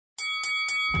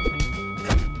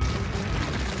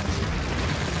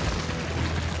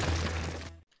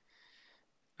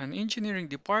An engineering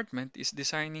department is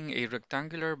designing a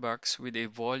rectangular box with a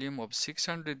volume of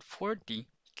 640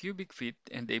 cubic feet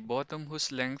and a bottom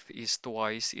whose length is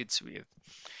twice its width.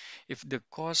 If the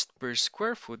cost per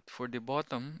square foot for the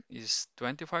bottom is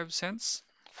 25 cents,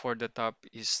 for the top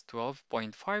is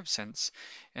 12.5 cents,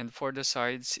 and for the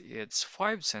sides it's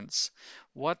 5 cents,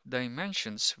 what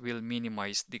dimensions will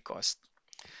minimize the cost?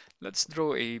 Let's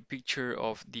draw a picture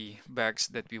of the bags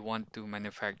that we want to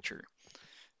manufacture.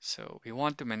 So we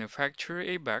want to manufacture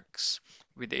a box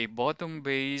with a bottom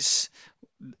base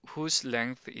whose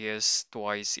length is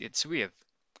twice its width.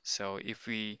 So if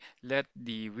we let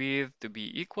the width to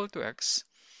be equal to x,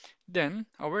 then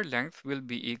our length will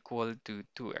be equal to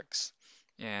 2x.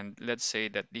 And let's say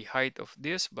that the height of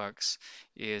this box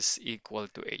is equal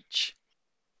to h.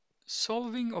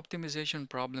 Solving optimization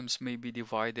problems may be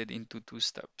divided into two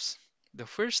steps. The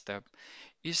first step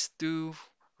is to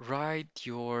write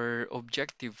your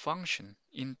objective function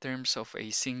in terms of a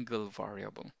single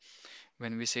variable.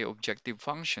 When we say objective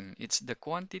function, it's the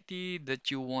quantity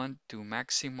that you want to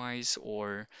maximize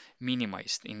or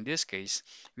minimize. In this case,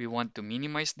 we want to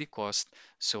minimize the cost,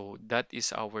 so that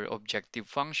is our objective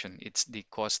function. It's the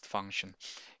cost function.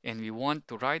 And we want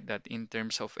to write that in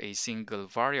terms of a single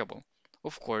variable.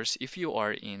 Of course, if you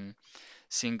are in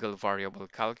single variable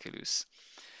calculus.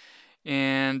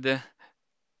 And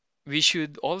we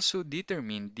should also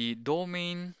determine the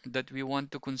domain that we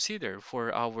want to consider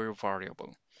for our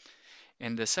variable.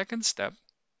 And the second step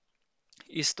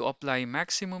is to apply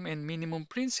maximum and minimum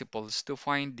principles to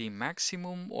find the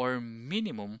maximum or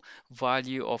minimum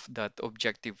value of that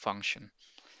objective function.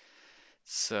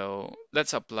 So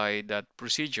let's apply that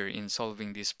procedure in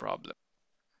solving this problem.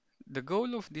 The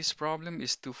goal of this problem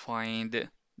is to find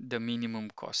the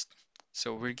minimum cost.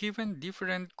 So we're given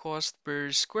different cost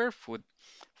per square foot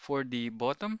for the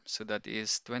bottom, so that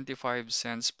is 25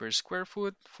 cents per square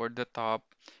foot for the top,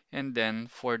 and then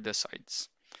for the sides.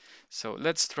 So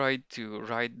let's try to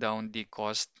write down the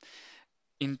cost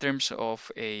in terms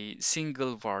of a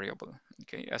single variable,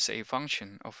 okay, as a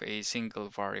function of a single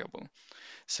variable.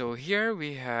 So here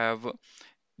we have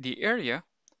the area.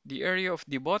 The area of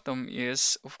the bottom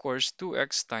is, of course,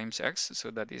 2x times x, so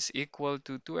that is equal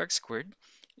to 2x squared.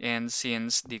 And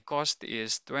since the cost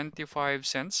is 25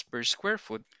 cents per square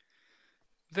foot,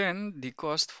 then the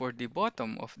cost for the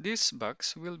bottom of this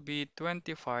box will be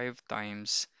 25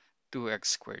 times 2x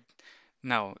squared.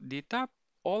 Now, the top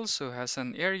also has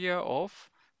an area of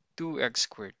 2x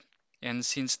squared. And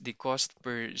since the cost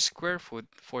per square foot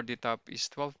for the top is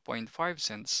 12.5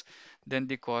 cents, then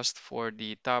the cost for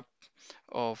the top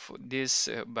of this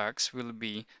box will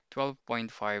be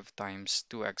 12.5 times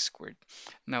 2x squared.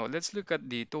 Now, let's look at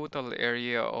the total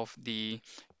area of the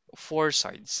four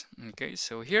sides. Okay,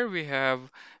 so here we have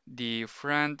the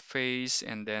front face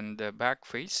and then the back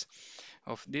face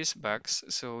of this box.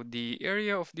 So the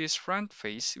area of this front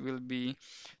face will be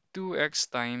 2x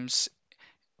times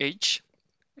h,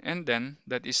 and then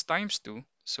that is times 2.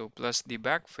 So plus the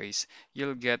back face,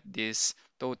 you'll get this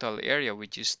total area,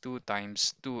 which is 2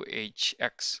 times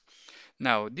 2hx.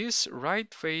 Now, this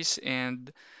right face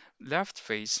and left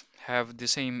face have the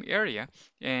same area,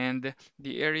 and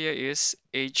the area is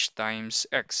h times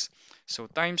x. So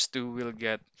times 2 will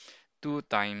get 2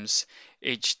 times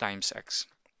h times x.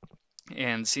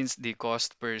 And since the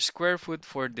cost per square foot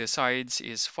for the sides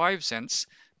is 5 cents,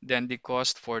 then the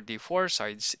cost for the four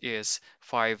sides is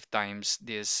 5 times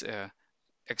this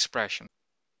expression.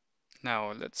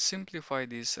 Now let's simplify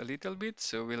this a little bit.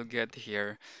 So we'll get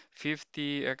here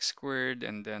 50x squared,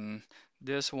 and then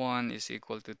this one is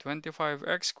equal to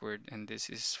 25x squared, and this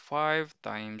is 5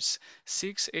 times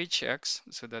 6hx,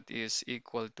 so that is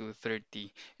equal to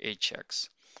 30hx.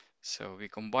 So we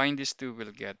combine these two,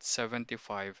 we'll get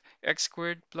 75x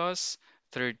squared plus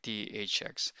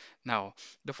 30hx. Now,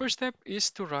 the first step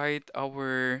is to write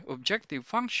our objective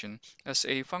function as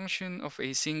a function of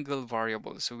a single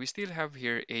variable. So we still have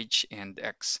here h and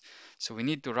x. So we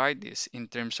need to write this in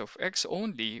terms of x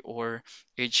only or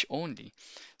h only.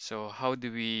 So how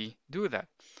do we do that?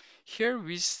 Here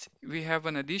we have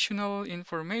an additional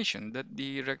information that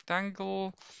the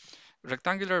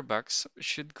rectangular box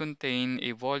should contain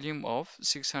a volume of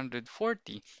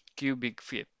 640 cubic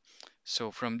feet.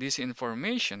 So from this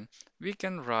information, we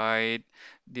can write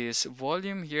this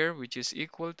volume here, which is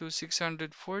equal to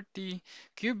 640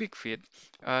 cubic feet,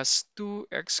 as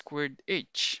 2x squared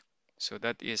h. So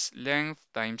that is length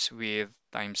times width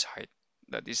times height.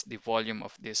 That is the volume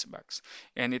of this box.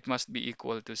 And it must be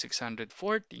equal to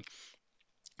 640.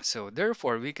 So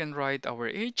therefore, we can write our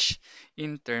h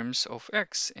in terms of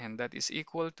x, and that is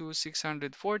equal to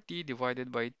 640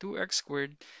 divided by 2x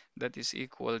squared, that is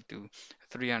equal to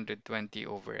 320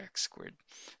 over x squared.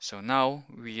 So now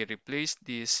we replace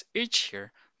this h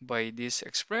here by this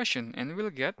expression, and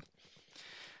we'll get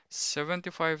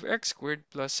 75x squared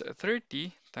plus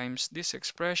 30 times this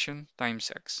expression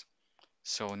times x.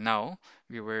 So now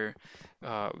we're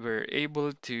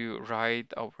able to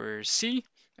write our c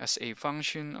as a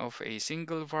function of a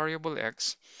single variable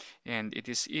x, and it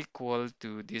is equal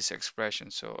to this expression.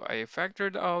 So I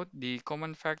factored out the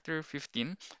common factor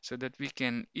 15 so that we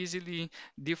can easily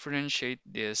differentiate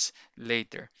this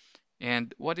later.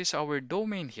 And what is our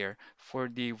domain here for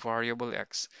the variable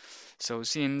x? So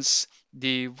since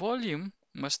the volume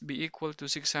must be equal to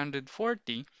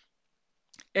 640,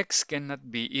 x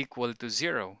cannot be equal to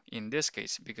 0 in this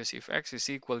case, because if x is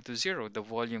equal to 0, the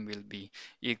volume will be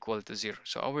equal to 0.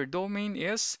 So our domain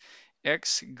is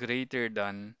x greater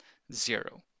than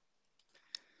 0.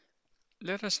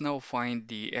 Let us now find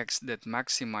the x that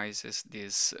maximizes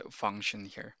this function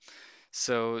here.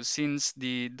 So since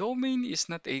the domain is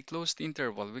not a closed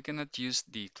interval, we cannot use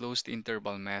the closed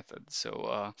interval method.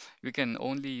 So we can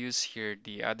only use here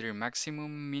the other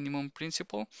maximum minimum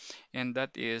principle, and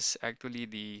that is actually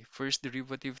the first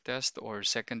derivative test or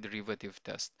second derivative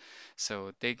test.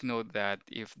 So take note that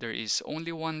if there is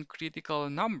only one critical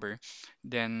number,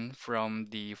 then from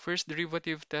the first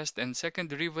derivative test and second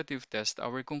derivative test,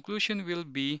 our conclusion will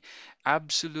be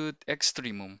absolute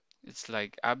extremum. It's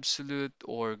like absolute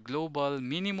or global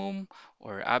minimum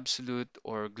or absolute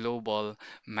or global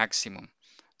maximum.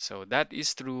 So that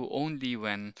is true only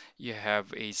when you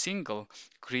have a single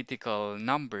critical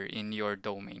number in your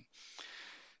domain.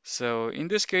 So in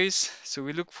this case, so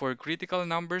we look for critical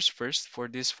numbers first for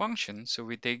this function. So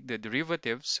we take the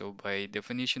derivative. So by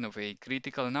definition of a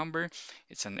critical number,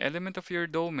 it's an element of your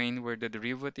domain where the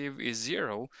derivative is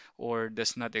zero or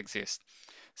does not exist.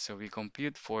 So we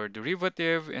compute for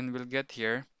derivative and we'll get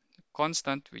here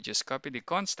constant. We just copy the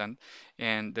constant,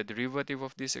 and the derivative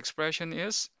of this expression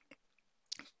is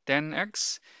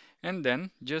 10x. And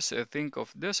then just think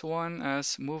of this one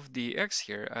as move the x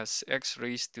here as x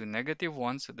raised to negative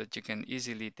 1 so that you can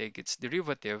easily take its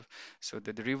derivative. So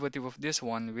the derivative of this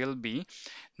one will be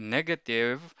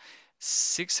negative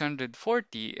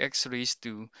 640 x raised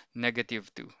to negative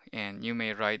 2. And you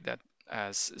may write that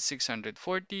as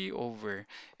 640 over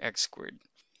x squared.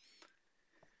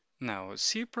 Now,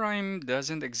 C prime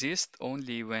doesn't exist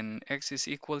only when x is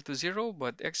equal to 0,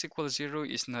 but x equals 0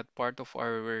 is not part of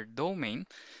our domain,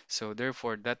 so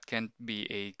therefore that can't be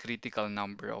a critical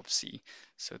number of C.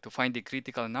 So to find the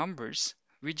critical numbers,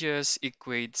 we just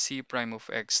equate C prime of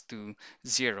x to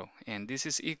 0, and this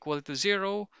is equal to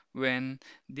 0 when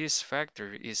this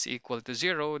factor is equal to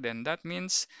 0, then that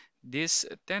means this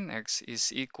 10x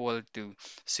is equal to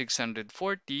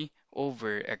 640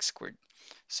 over x squared.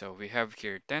 So we have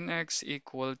here 10x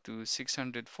equal to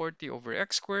 640 over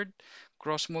x squared.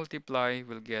 Cross multiply,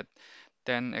 we'll get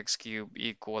 10x cubed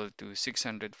equal to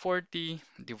 640.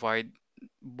 Divide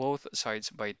both sides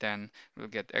by 10, we'll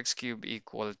get x cubed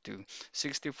equal to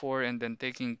 64. And then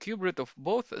taking cube root of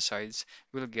both sides,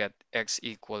 we'll get x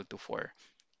equal to 4.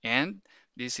 And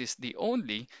this is the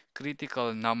only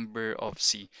critical number of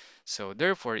C. So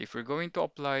therefore, if we're going to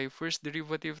apply first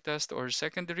derivative test or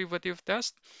second derivative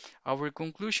test, our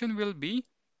conclusion will be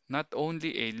not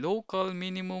only a local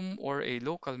minimum or a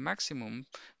local maximum,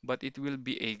 but it will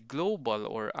be a global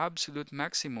or absolute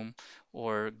maximum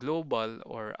or global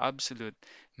or absolute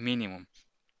minimum.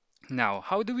 Now,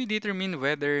 how do we determine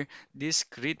whether this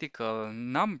critical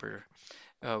number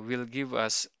will give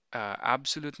us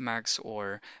absolute max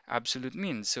or absolute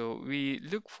mean? So we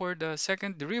look for the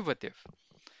second derivative.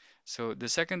 So the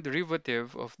second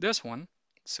derivative of this one,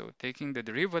 so taking the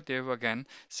derivative again,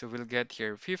 so we'll get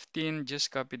here 15,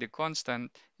 just copy the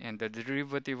constant, and the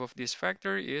derivative of this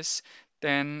factor is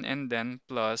 10 and then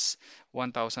plus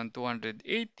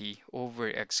 1280 over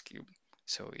x cubed.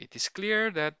 So it is clear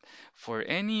that for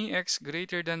any x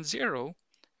greater than 0,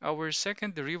 our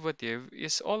second derivative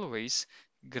is always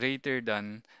greater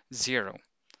than 0.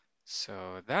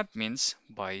 So that means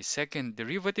by second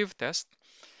derivative test,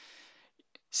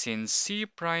 since c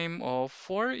prime of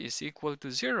 4 is equal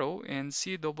to 0 and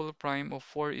c double prime of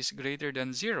 4 is greater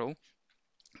than 0,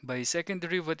 by second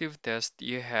derivative test,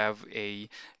 you have a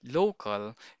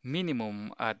local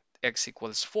minimum at x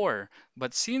equals 4.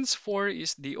 But since 4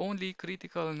 is the only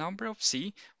critical number of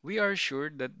c, we are sure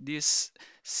that this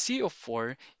c of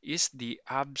 4 is the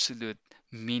absolute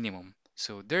minimum.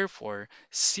 So therefore,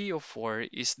 c of 4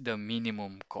 is the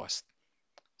minimum cost.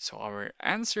 So our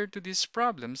answer to this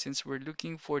problem, since we're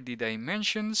looking for the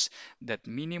dimensions that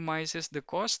minimizes the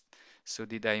cost, so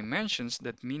the dimensions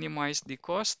that minimize the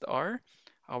cost are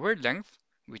our length,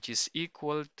 which is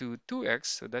equal to 2x,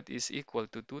 so that is equal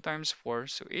to 2 times 4,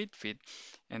 so 8 feet,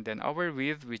 and then our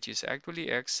width, which is actually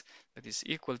x, that is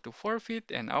equal to 4 feet,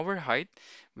 and our height,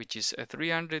 which is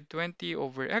 320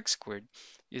 over x squared,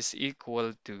 is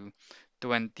equal to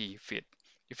 20 feet.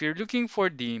 If you're looking for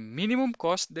the minimum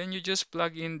cost, then you just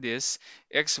plug in this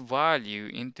x value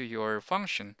into your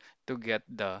function to get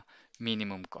the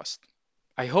minimum cost.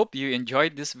 I hope you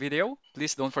enjoyed this video.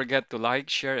 Please don't forget to like,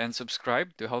 share, and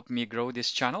subscribe to help me grow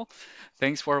this channel.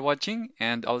 Thanks for watching,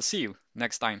 and I'll see you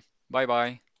next time. Bye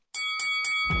bye.